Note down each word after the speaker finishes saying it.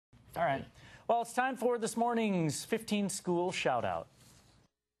All right. Well, it's time for this morning's 15 school shout out.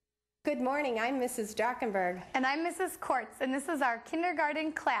 Good morning, I'm Mrs. Drachenberg. And I'm Mrs. Kortz, and this is our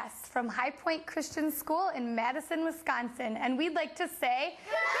kindergarten class from High Point Christian School in Madison, Wisconsin. And we'd like to say,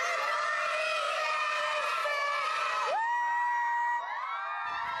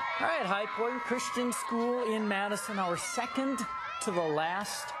 All right, High Point Christian School in Madison, our second to the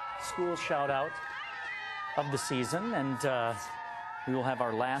last school shout out of the season. And we will have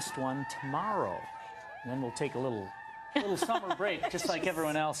our last one tomorrow. And then we'll take a little summer break, just like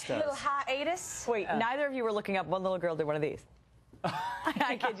everyone else does. A little hiatus. Wait, neither of you were looking up. One little girl did one of these.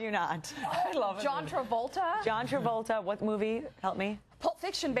 I kid you not. I love it. John Travolta. John Travolta, what movie? Help me. Pulp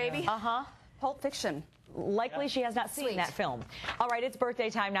Fiction, baby. Uh-huh. Pulp Fiction. Likely she has not seen that film. All right, it's birthday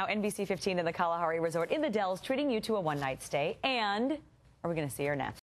time now. NBC 15 in the Kalahari Resort in the Dells treating you to a one-night stay. And are we going to see her next?